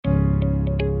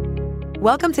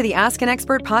Welcome to the Ask an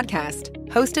Expert podcast,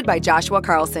 hosted by Joshua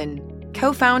Carlson,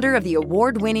 co-founder of the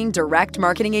award-winning direct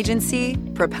marketing agency,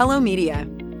 Propello Media.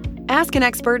 Ask an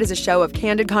Expert is a show of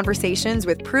candid conversations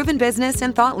with proven business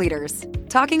and thought leaders,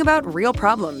 talking about real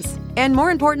problems, and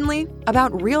more importantly,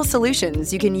 about real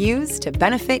solutions you can use to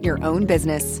benefit your own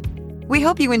business. We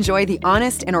hope you enjoy the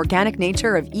honest and organic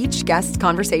nature of each guest's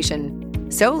conversation.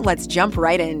 So let's jump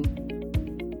right in.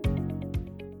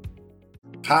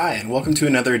 Hi, and welcome to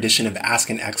another edition of Ask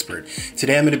an Expert.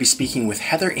 Today I'm going to be speaking with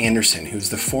Heather Anderson, who's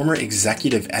the former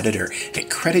executive editor at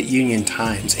Credit Union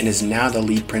Times and is now the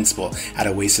lead principal at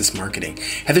Oasis Marketing.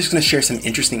 Heather's going to share some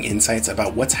interesting insights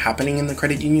about what's happening in the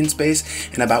credit union space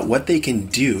and about what they can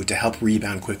do to help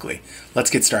rebound quickly.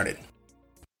 Let's get started.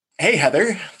 Hey,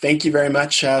 Heather, thank you very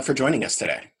much for joining us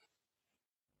today.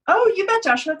 Oh, you bet,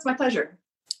 Joshua. It's my pleasure.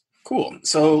 Cool.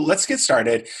 So let's get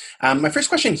started. My first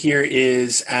question here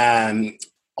is,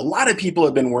 a lot of people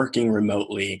have been working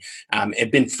remotely,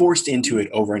 have been forced into it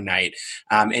overnight.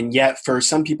 And yet for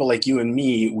some people like you and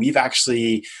me, we've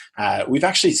actually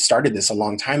started this a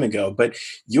long time ago, but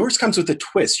yours comes with a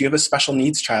twist. You have a special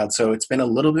needs child, so it's been a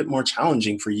little bit more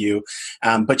challenging for you,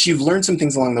 but you've learned some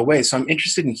things along the way. So I'm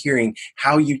interested in hearing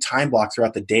how you time block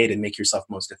throughout the day to make yourself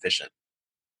most efficient.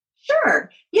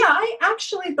 Sure. Yeah,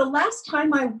 the last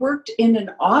time I worked in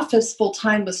an office full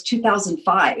time was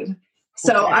 2005.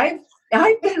 So Okay.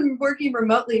 I've been working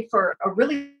remotely for a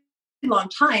really long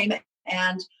time.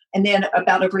 And then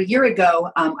about over a year ago,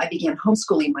 I began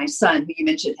homeschooling my son, who you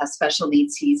mentioned has special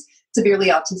needs. He's severely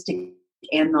autistic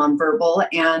and nonverbal.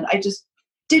 And I just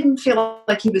didn't feel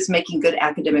like he was making good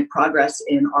academic progress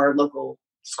in our local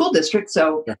school district.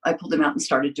 So Yeah. I pulled him out and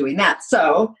started doing that.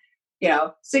 So,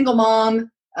 single mom,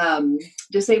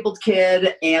 disabled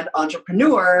kid, and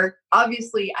entrepreneur.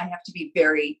 Obviously, I have to be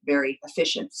very, very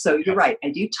efficient. So you're right. I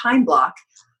do time block,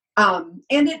 and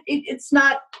it's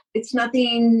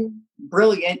nothing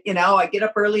brilliant. I get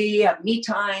up early, have me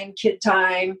time, kid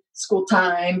time, school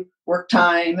time, work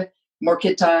time, more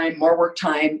kid time, more work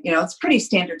time. It's pretty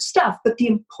standard stuff. But the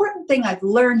important thing I've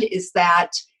learned is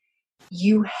that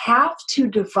you have to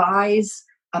devise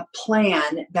a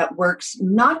plan that works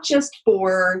not just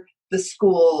for the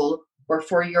school or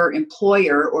for your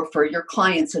employer or for your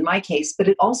clients in my case, but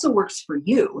it also works for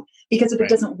you, because if it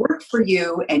doesn't work for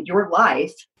you and your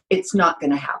life, it's not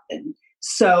going to happen.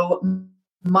 So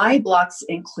my blocks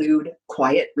include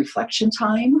quiet reflection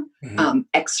time,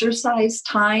 exercise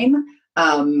time,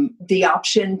 the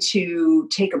option to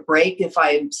take a break if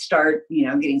I start,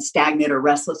 getting stagnant or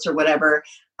restless or whatever.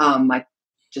 I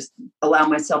just allow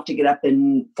myself to get up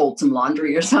and fold some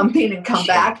laundry or something and come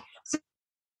back.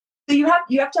 So you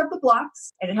have to have the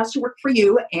blocks, and it has to work for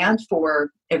you and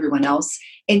for everyone else.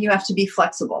 And you have to be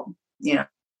flexible.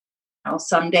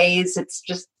 Some days it's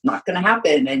just not going to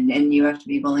happen, and you have to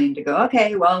be willing to go,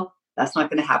 okay, well, that's not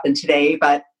going to happen today,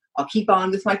 but I'll keep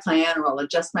on with my plan, or I'll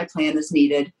adjust my plan as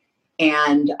needed.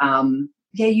 And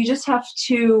you just have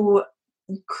to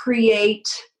create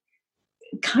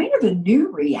kind of a new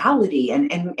reality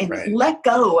and let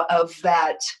go of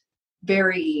that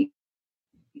very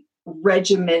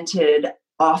regimented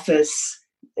office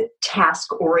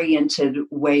task-oriented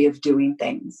way of doing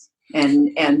things. And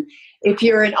if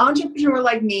you're an entrepreneur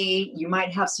like me, you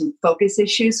might have some focus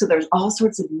issues. So there's all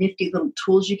sorts of nifty little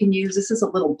tools you can use. This is a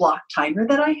little block timer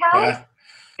that I have. Yeah.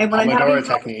 And when Pomodoro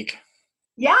technique.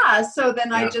 Yeah. So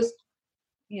then I just,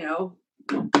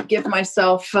 give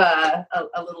myself a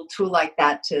little tool like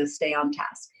that to stay on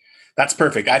task. That's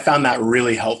perfect. I found that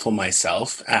really helpful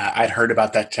myself. I'd heard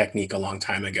about that technique a long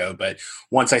time ago, but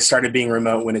once I started being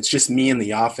remote, when it's just me in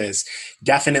the office,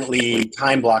 definitely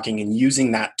time blocking and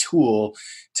using that tool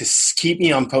to keep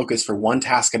me on focus for one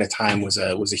task at a time was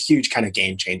a huge kind of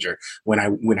game changer when I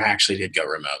actually did go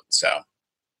remote. So,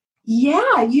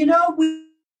 yeah,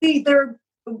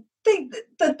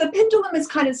 the pendulum is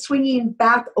kind of swinging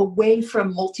back away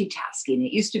from multitasking.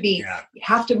 It used to be you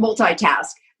have to multitask.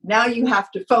 Now you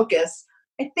have to focus.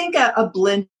 I think a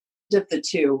blend of the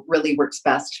two really works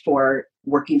best for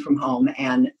working from home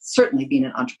and certainly being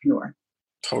an entrepreneur.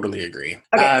 Totally agree.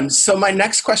 Okay. So my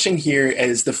next question here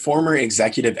is, the former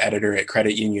executive editor at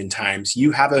Credit Union Times,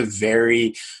 you have a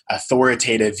very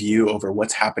authoritative view over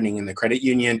what's happening in the credit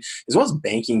union as well as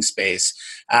banking space.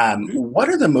 What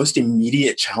are the most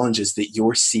immediate challenges that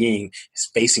you're seeing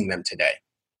facing them today?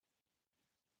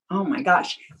 Oh my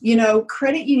gosh.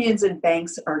 Credit unions and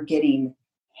banks are getting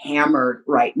hammered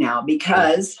right now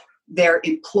because they're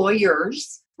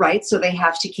employers, right? So they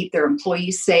have to keep their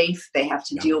employees safe. They have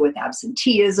to deal with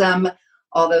absenteeism,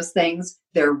 all those things.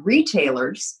 They're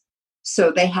retailers.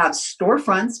 So they have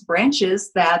storefronts,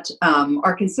 branches that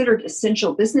are considered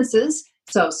essential businesses.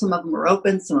 So some of them are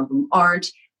open, some of them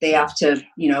aren't. They have to,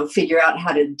 figure out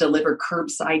how to deliver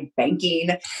curbside banking,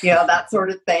 that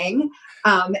sort of thing.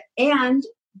 And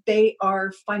they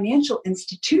are financial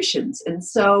institutions. And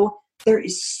so there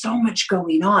is so much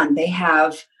going on. They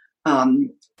have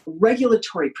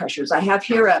regulatory pressures. I have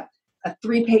here a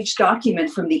 3-page document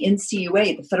from the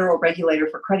NCUA, the Federal Regulator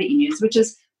for Credit Unions, which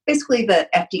is basically the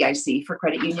FDIC for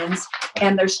credit unions.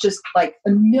 And there's just like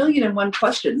 1,000,001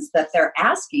 questions that they're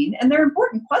asking. And they're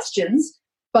important questions.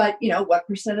 But, what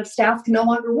percent of staff can no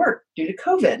longer work due to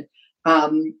COVID?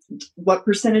 What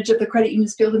percentage of the credit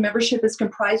union's field of membership is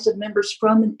comprised of members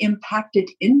from an impacted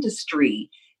industry?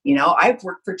 I've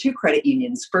worked for 2 credit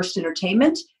unions, First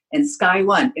Entertainment and Sky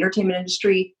One, entertainment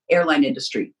industry, airline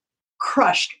industry,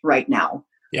 crushed right now.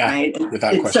 Yeah, right?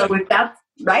 Without question. So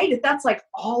if that's like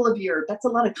all of that's a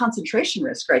lot of concentration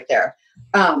risk right there.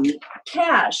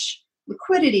 Cash,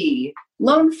 liquidity,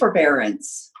 loan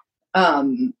forbearance,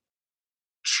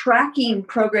 tracking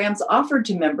programs offered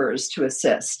to members to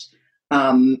assist,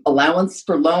 allowance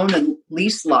for loan and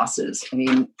lease losses. I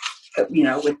mean,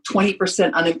 with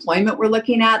 20% unemployment we're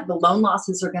looking at, the loan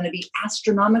losses are going to be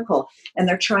astronomical. And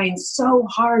they're trying so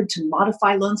hard to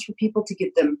modify loans for people to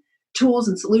give them tools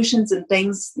and solutions and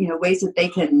things, ways that they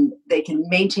can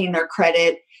maintain their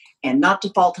credit and not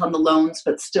default on the loans,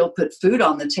 but still put food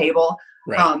on the table.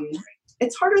 Right.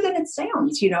 It's harder than it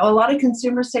sounds. A lot of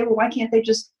consumers say, well, why can't they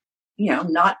just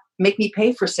not make me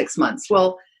pay for 6 months?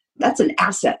 Well, that's an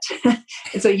asset.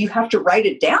 And so you have to write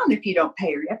it down if you don't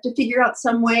pay, or you have to figure out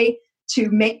some way to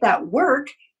make that work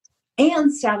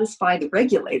and satisfy the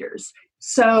regulators.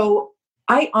 So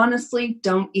I honestly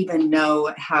don't even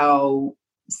know how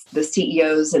the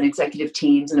CEOs and executive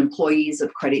teams and employees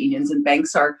of credit unions and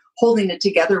banks are holding it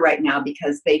together right now,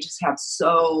 because they just have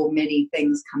so many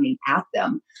things coming at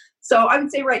them. So I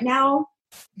would say right now,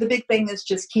 the big thing is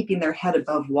just keeping their head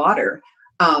above water.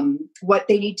 What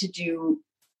they need to do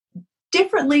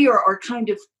differently or kind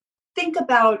of think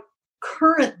about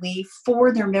currently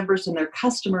for their members and their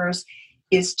customers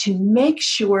is to make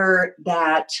sure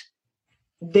that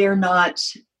they're not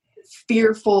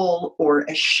fearful or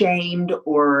ashamed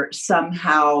or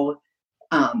somehow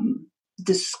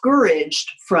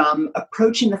discouraged from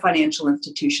approaching the financial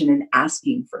institution and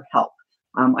asking for help.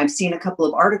 I've seen a couple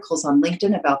of articles on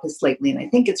LinkedIn about this lately, and I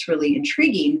think it's really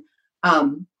intriguing.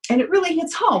 And it really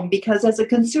hits home, because as a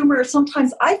consumer,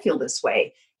 sometimes I feel this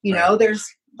way. There's,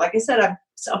 like I said, I'm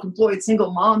self-employed,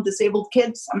 single mom, disabled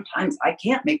kids. Sometimes I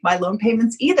can't make my loan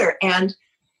payments either. And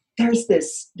there's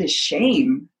this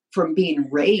shame from being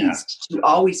raised to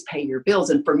always pay your bills.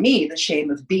 And for me, the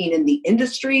shame of being in the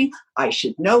industry, I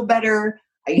should know better.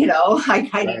 I need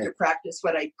to practice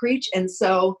what I preach. And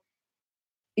so,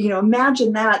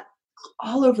 imagine that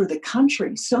all over the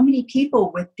country, so many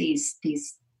people with these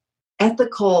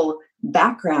ethical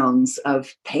backgrounds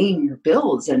of paying your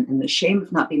bills and the shame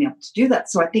of not being able to do that.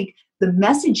 So I think the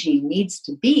messaging needs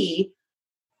to be,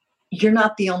 you're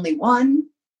not the only one.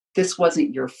 This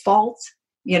wasn't your fault.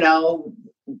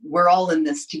 We're all in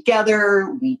this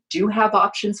together. We do have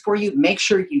options for you. Make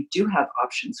sure you do have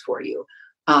options for you.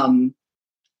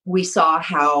 We saw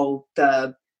how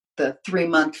the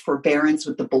 3-month forbearance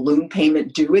with the balloon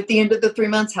payment due at the end of the 3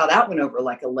 months, how that went over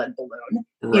like a lead balloon.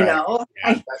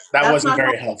 Right. That wasn't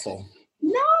very helpful.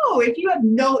 No, if you have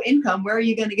no income, where are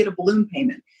you going to get a balloon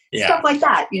payment? Yeah. Stuff like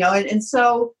that, and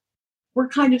so we're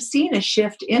kind of seeing a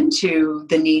shift into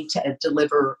the need to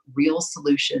deliver real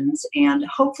solutions, and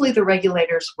hopefully the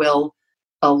regulators will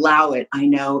allow it. I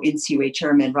know NCUA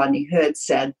Chairman Rodney Hood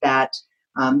said that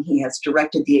he has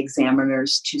directed the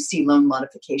examiners to see loan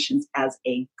modifications as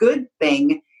a good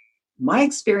thing. My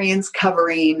experience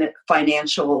covering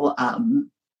financial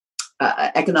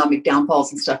economic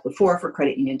downfalls and stuff before for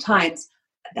credit union times,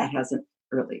 that hasn't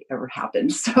really ever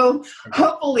happened. So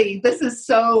hopefully this is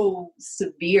so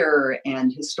severe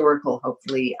and historical.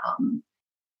 Hopefully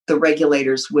the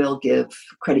regulators will give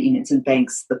credit unions and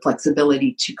banks the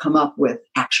flexibility to come up with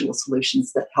actual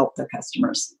solutions that help their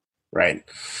customers. Right.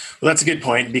 Well, that's a good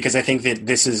point, because I think that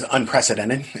this is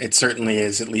unprecedented. It certainly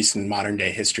is, at least in modern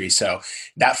day history. So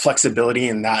that flexibility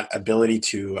and that ability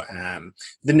to,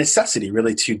 the necessity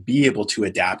really to be able to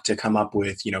adapt, to come up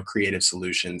with, creative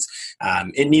solutions.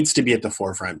 It needs to be at the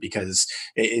forefront, because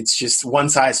it's just one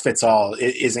size fits all.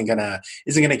 It isn't gonna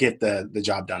get the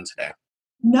job done today.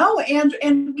 No,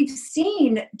 and we've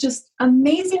seen just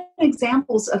amazing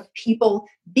examples of people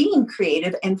being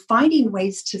creative and finding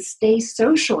ways to stay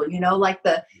social, like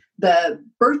the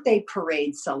birthday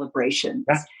parade celebrations.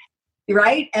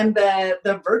 right? And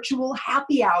the virtual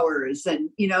happy hours. And,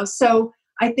 so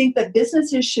I think that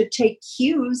businesses should take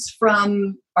cues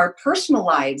from our personal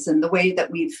lives and the way that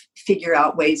we've figured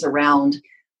out ways around,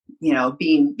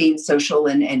 being social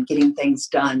and getting things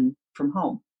done from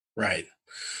home. Right.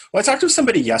 Well, I talked to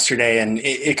somebody yesterday, and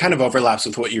it kind of overlaps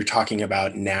with what you're talking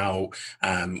about now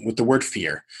with the word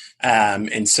fear.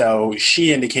 And so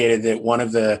she indicated that one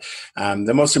of the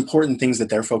most important things that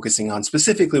they're focusing on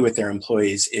specifically with their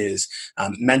employees is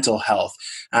mental health,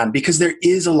 because there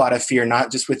is a lot of fear,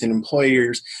 not just within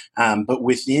employers, but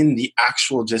within the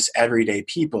actual just everyday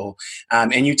people.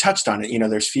 And you touched on it,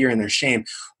 there's fear and there's shame.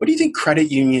 What do you think credit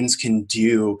unions can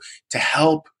do to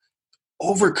help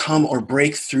overcome or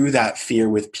break through that fear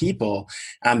with people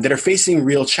that are facing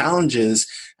real challenges?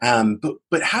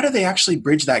 But how do they actually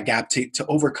bridge that gap to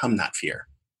overcome that fear?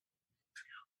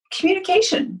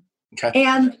 Communication. Okay.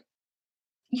 And,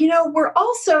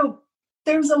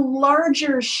 there's a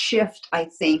larger shift, I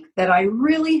think, that I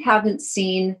really haven't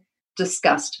seen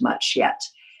discussed much yet.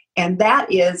 And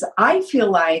that is, I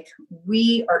feel like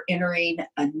we are entering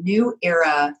a new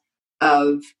era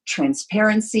of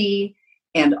transparency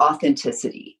and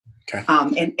authenticity. Okay.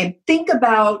 And think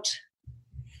about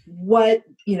what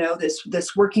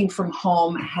this working from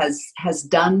home has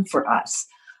done for us.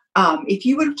 If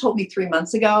you would have told me 3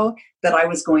 months ago that I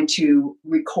was going to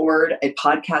record a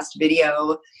podcast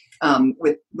video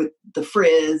with the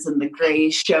frizz and the gray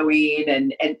showing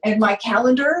and my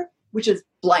calendar, which is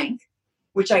blank,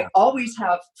 which I always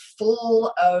have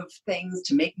full of things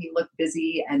to make me look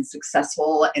busy and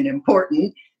successful and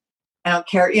important. I don't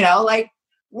care,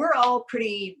 we're all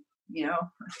pretty,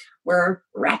 we're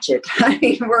ratchet. I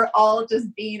mean, we're all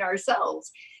just being ourselves.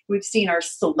 We've seen our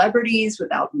celebrities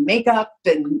without makeup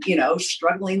and,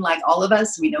 struggling like all of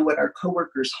us. We know what our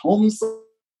coworkers' homes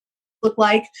look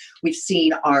like. We've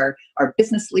seen our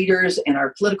business leaders and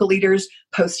our political leaders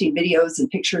posting videos and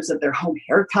pictures of their home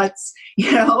haircuts.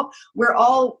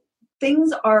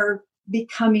 Things are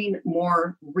becoming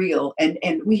more real.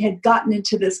 And we had gotten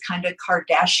into this kind of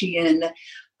Kardashian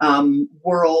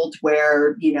world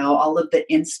where, all of the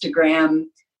Instagram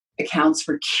accounts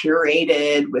were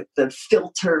curated with the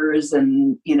filters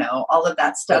and, all of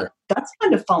that stuff. Sure. That's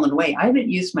kind of fallen away. I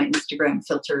haven't used my Instagram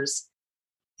filters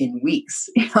in weeks.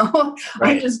 Right.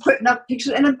 I'm just putting up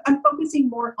pictures and I'm focusing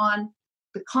more on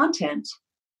the content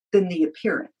than the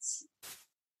appearance,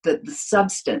 the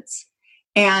substance.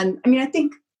 And I mean, I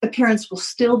think appearance will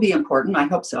still be important. I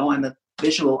hope so. I'm a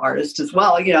visual artist as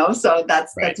well, so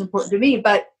that's important to me.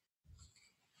 But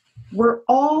we're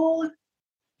all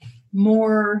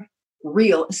more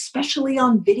real, especially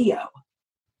on video.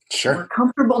 Sure. We're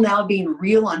comfortable now being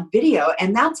real on video,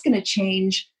 and that's going to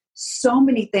change so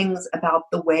many things about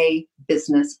the way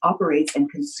business operates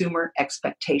and consumer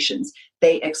expectations.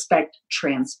 They expect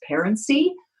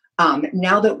transparency.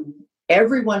 Now that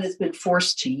everyone has been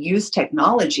forced to use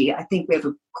technology, I think we have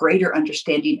a greater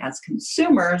understanding as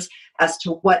consumers as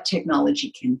to what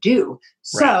technology can do.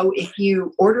 So if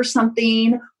you order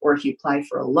something or if you apply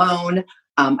for a loan,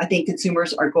 I think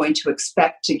consumers are going to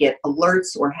expect to get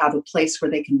alerts or have a place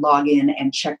where they can log in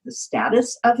and check the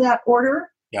status of that order.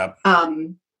 Yep.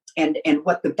 And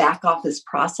what the back office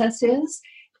process is.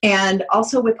 And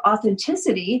also with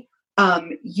authenticity,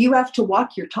 you have to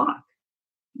walk your talk.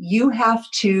 You have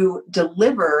to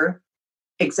deliver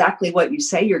exactly what you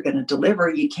say you're going to deliver.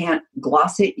 You can't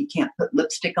gloss it. You can't put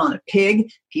lipstick on a pig.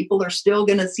 People are still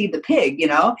going to see the pig,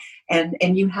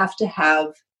 and you have to have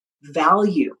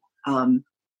value.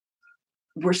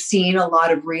 We're seeing a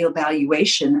lot of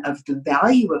reevaluation of the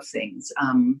value of things.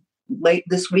 Late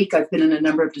this week, I've been in a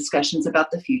number of discussions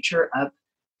about the future of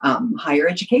higher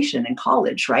education and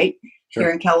college, right? Sure.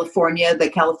 Here in California, the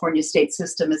California state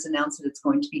system has announced that it's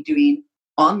going to be doing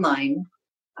online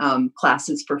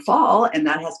classes for fall, and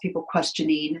that has people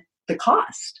questioning the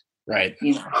cost. Right.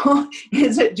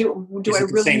 Is it do I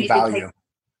really need value?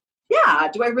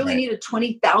 Do I really need a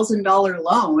 $20,000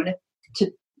 loan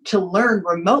to learn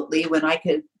remotely when I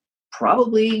could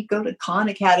probably go to Khan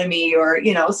Academy or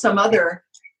some other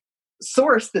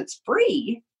source that's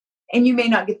free, and you may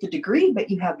not get the degree, but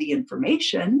you have the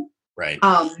information. Right.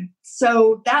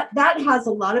 So that has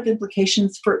a lot of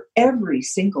implications for every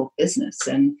single business,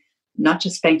 and not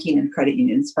just banking and credit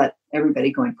unions, but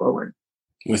everybody going forward.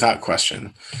 Without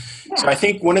question. Yeah. So I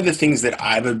think one of the things that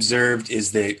I've observed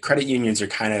is that credit unions are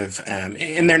kind of,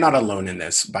 and they're not alone in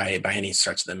this by any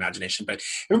stretch of the imagination, but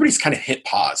everybody's kind of hit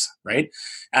pause, right?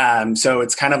 So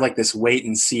it's kind of like this wait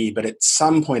and see, but at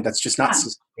some point that's just not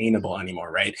sustainable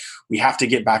anymore, right? We have to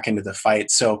get back into the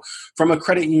fight. So from a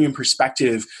credit union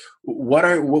perspective, what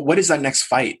is that next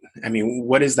fight? I mean,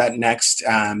 what is that next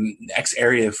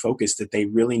area of focus that they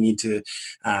really need to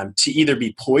either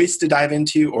be poised to dive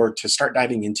into or to start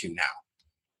diving into now?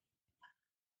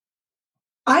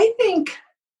 I think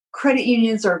credit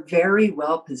unions are very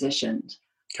well positioned.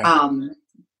 Okay.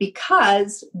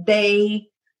 Because they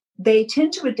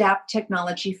tend to adapt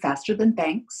technology faster than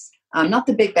banks. Not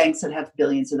the big banks that have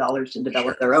billions of dollars to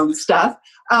develop their own stuff,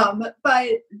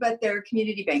 but they're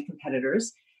community bank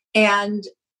competitors. And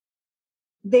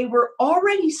they were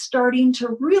already starting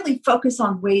to really focus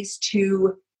on ways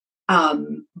to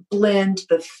blend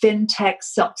the fintech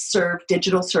self-serve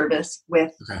digital service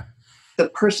with the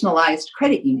personalized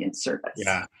credit union service.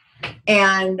 Yeah.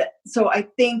 And so I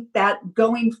think that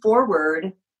going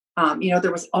forward,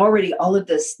 there was already all of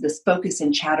this focus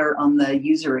and chatter on the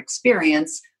user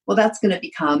experience. Well, that's going to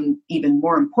become even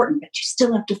more important, but you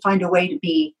still have to find a way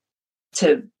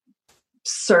to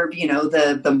serve,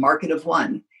 the market of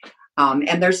one.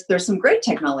 And there's some great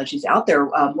technologies out there.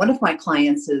 One of my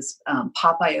clients is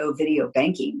Pop.io Video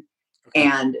Banking,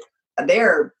 and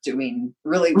they're doing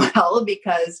really well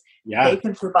because they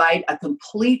can provide a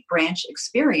complete branch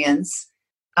experience,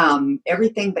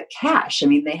 everything but cash. I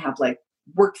mean, they have like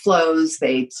workflows,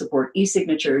 they support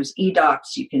e-signatures,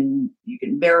 e-docs, you can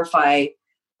verify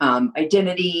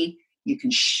identity, you can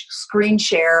screen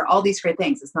share, all these great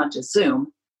things. It's not just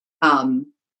Zoom.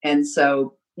 And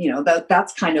so,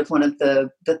 that's kind of one of the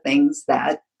things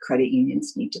that credit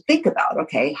unions need to think about.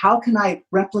 Okay, how can I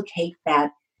replicate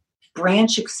that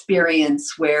branch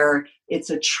experience where it's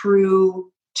a true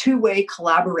two-way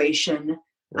collaboration?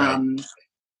 Right.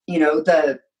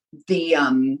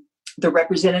 The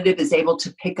representative is able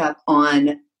to pick up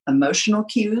on emotional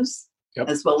cues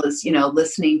as well as,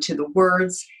 listening to the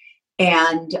words,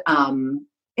 and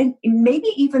maybe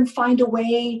even find a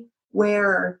way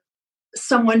where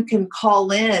someone can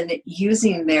call in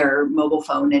using their mobile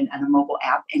phone and a mobile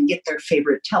app and get their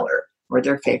favorite teller or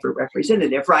their favorite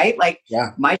representative, right? Like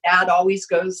my dad always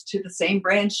goes to the same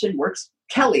branch and works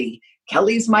Kelly.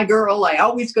 Kelly's my girl. I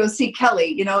always go see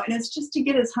Kelly, and it's just to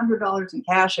get his $100 in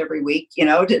cash every week,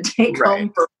 to take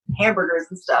home for hamburgers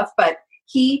and stuff. But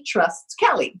he trusts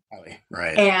Kelly.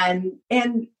 Right.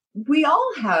 And we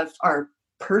all have our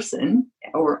person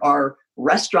or our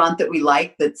restaurant that we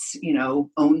like that's,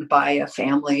 owned by a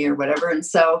family or whatever. And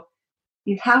so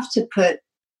you have to put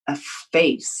a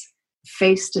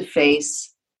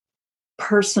face-to-face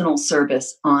personal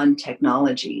service on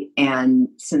technology. And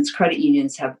since credit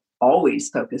unions have always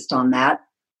focused on that,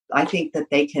 I think that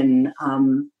they can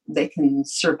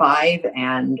survive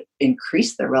and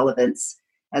increase their relevance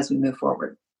as we move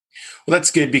forward. Well,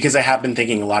 that's good, because I have been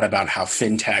thinking a lot about how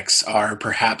fintechs are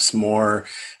perhaps more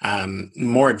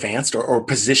advanced or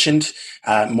positioned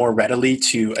more readily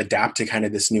to adapt to kind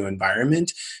of this new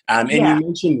environment. And you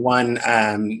mentioned one,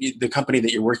 the company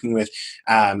that you're working with,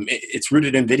 it's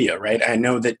rooted in video, right? I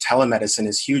know that telemedicine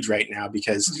is huge right now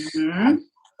because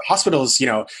hospitals,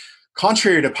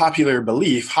 contrary to popular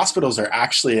belief, hospitals are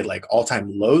actually at like all-time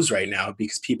lows right now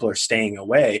because people are staying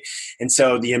away. And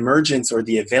so the emergence or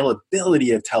the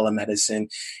availability of telemedicine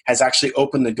has actually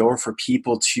opened the door for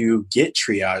people to get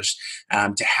triaged,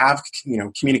 to have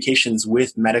communications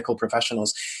with medical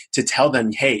professionals to tell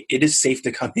them, hey, it is safe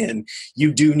to come in.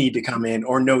 You do need to come in,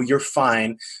 or no, you're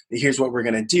fine. Here's what we're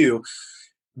going to do.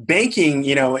 Banking,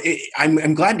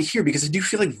 I'm glad to hear, because I do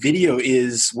feel like video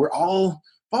we've all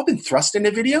been thrust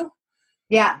into video.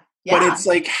 Yeah. But it's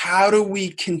like, how do we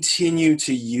continue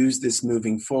to use this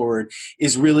moving forward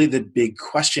is really the big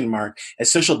question mark, as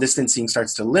social distancing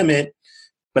starts to limit,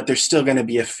 but there's still going to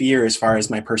be a fear as far as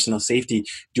my personal safety.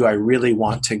 Do I really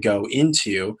want to go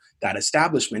into that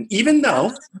establishment? Even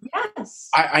though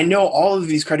I know all of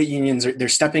these credit unions, they're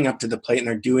stepping up to the plate and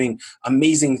they're doing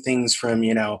amazing things, from,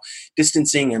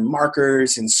 distancing and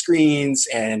markers and screens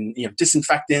and,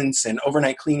 disinfectants and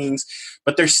overnight cleanings,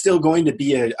 but there's still going to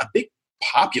be a big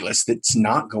populace that's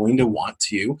not going to want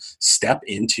to step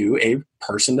into a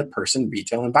person-to-person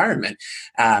retail environment.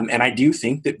 And I do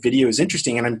think that video is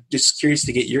interesting, and I'm just curious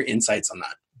to get your insights on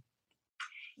that.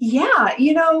 Yeah,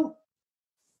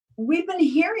 we've been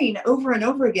hearing over and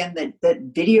over again that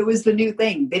video is the new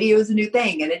thing. Video is the new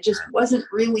thing, and it just wasn't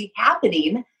really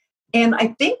happening. And I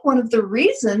think one of the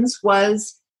reasons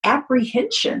was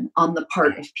apprehension on the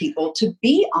part of people to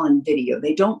be on video.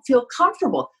 They don't feel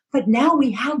comfortable. But now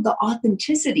we have the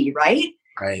authenticity, right?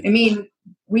 Right. I mean,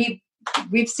 we've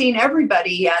seen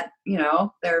everybody at,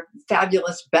 their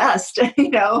fabulous best,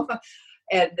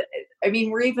 and I mean,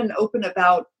 we're even open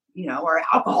about, our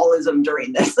alcoholism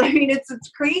during this. I mean, it's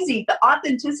crazy. The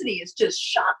authenticity is just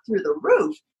shot through the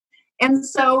roof. And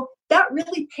so that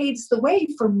really paves the way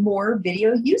for more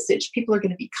video usage. People are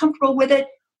going to be comfortable with it.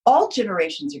 All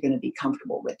generations are going to be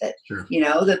comfortable with it. Sure.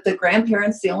 That the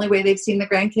grandparents, the only way they've seen the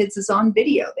grandkids is on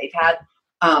video. They've had,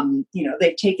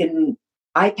 they've taken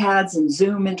iPads and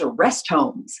Zoom into rest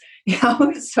homes,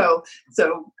 so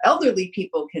elderly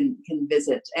people can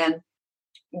visit. And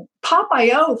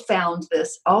Pop.io found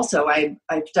this also. I've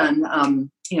done,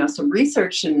 some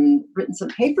research and written some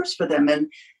papers for them,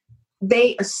 and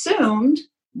they assumed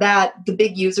that the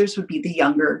big users would be the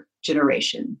younger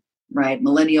generation, right?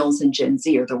 Millennials and Gen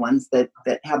Z are the ones that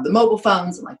have the mobile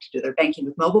phones and like to do their banking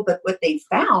with mobile. But what they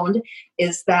found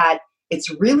is that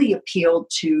it's really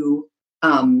appealed to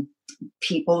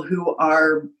people who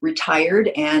are retired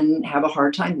and have a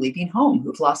hard time leaving home,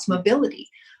 who've lost mobility.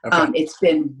 Okay. It's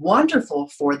been wonderful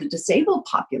for the disabled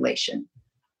population.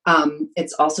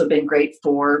 It's also been great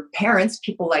for parents,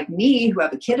 people like me who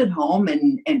have a kid at home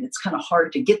and it's kind of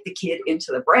hard to get the kid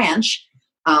into the branch.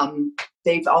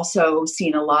 They've also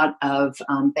seen a lot of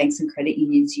banks and credit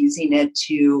unions using it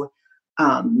to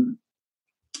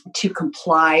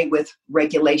comply with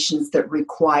regulations that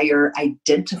require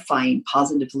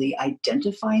positively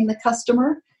identifying the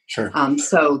customer. Sure.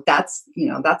 So that's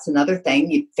another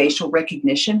thing. Facial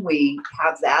recognition, we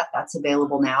have that. That's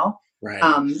available now.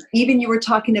 Right. Even you were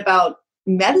talking about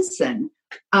medicine,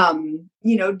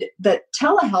 that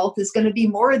telehealth is going to be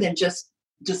more than just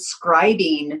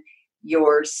describing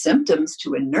your symptoms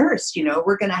to a nurse.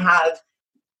 We're going to have,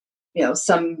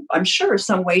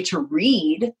 some way to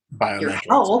read your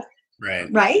health.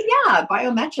 Right. Yeah.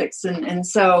 Biometrics. And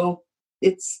so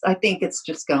I think it's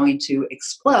just going to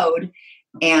explode,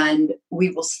 and we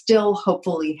will still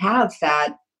hopefully have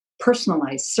that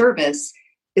personalized service.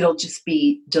 It'll just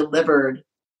be delivered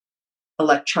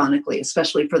electronically,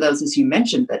 especially for those, as you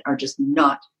mentioned, that are just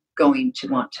not going to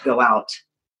want to go out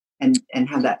and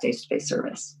have that face-to-face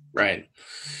service. Right.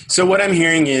 So what I'm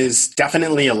hearing is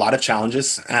definitely a lot of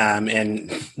challenges,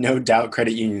 and no doubt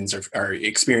credit unions are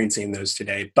experiencing those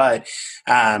today. But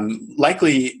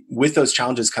likely with those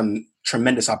challenges come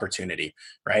tremendous opportunity,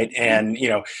 right? And,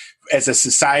 as a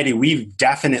society, we've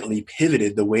definitely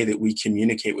pivoted the way that we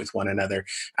communicate with one another.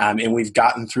 And we've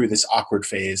gotten through this awkward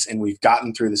phase, and we've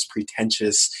gotten through this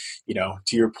pretentious,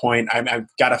 to your point, I've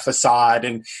got a facade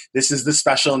and this is the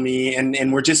special me,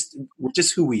 and we're just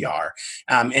who we are.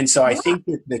 And so I think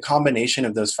that the combination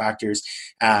of those factors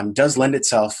does lend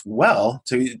itself well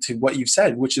to what you've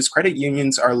said, which is credit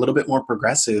unions are a little bit more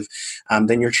progressive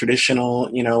than your traditional,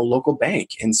 local bank.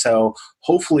 And so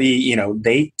hopefully,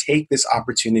 they take this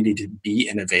opportunity to be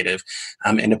innovative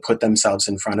and to put themselves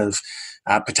in front of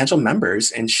potential members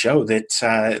and show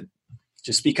that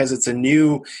just because it's a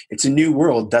new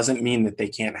world doesn't mean that they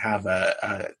can't have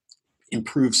a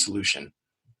improved solution.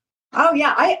 Oh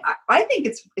yeah, I think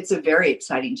it's a very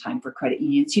exciting time for credit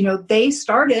unions. They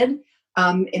started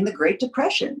in the Great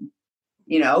Depression.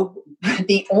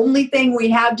 The only thing we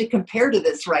have to compare to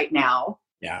this right now,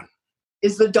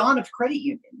 is the dawn of credit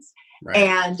unions.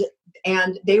 Right.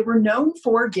 And they were known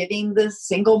for giving the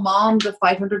single mom the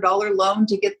 $500 loan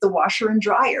to get the washer and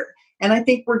dryer. And I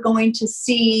think we're going to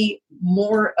see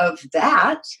more of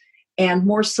that and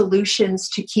more solutions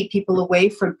to keep people away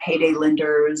from payday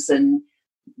lenders and,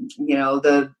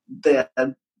 the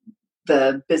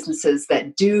businesses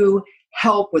that do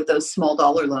help with those small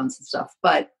dollar loans and stuff,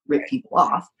 but rip people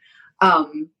off.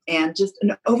 And just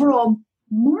an overall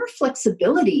more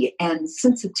flexibility and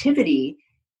sensitivity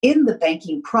in the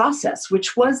banking process,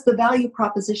 which was the value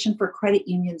proposition for credit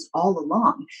unions all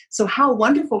along. So how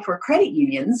wonderful for credit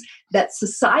unions that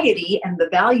society and the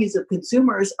values of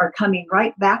consumers are coming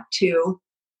right back to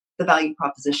the value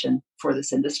proposition for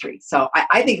this industry. So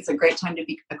I think it's a great time to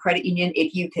be a credit union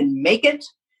if you can make it,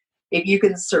 if you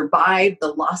can survive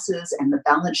the losses and the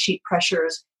balance sheet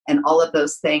pressures and all of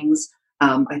those things.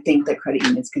 I think that credit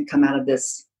unions can come out of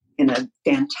this in a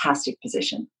fantastic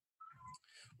position.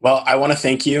 Well, I want to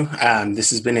thank you. This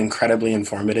has been incredibly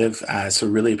informative. So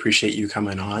really appreciate you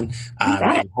coming on.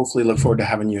 And hopefully look forward to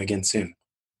having you again soon.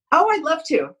 Oh, I'd love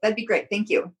to. That'd be great. Thank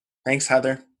you. Thanks,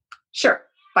 Heather. Sure.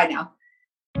 Bye now.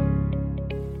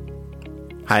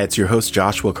 Hi, it's your host,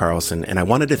 Joshua Carlson, and I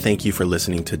wanted to thank you for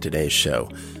listening to today's show.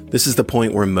 This is the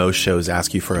point where most shows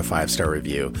ask you for a 5-star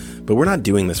review, but we're not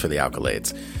doing this for the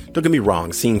accolades. Don't get me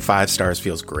wrong, seeing 5 stars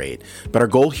feels great, but our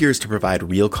goal here is to provide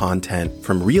real content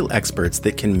from real experts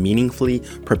that can meaningfully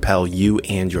propel you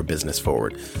and your business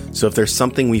forward. So if there's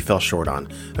something we fell short on,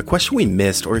 a question we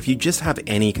missed, or if you just have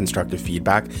any constructive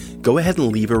feedback, go ahead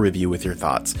and leave a review with your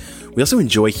thoughts. We also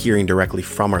enjoy hearing directly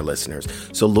from our listeners,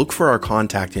 so look for our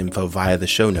contact info via the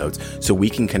show notes so we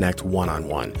can connect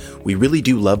one-on-one. We really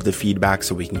do love the feedback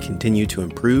so we can continue to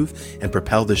improve and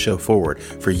propel the show forward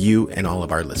for you and all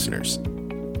of our listeners.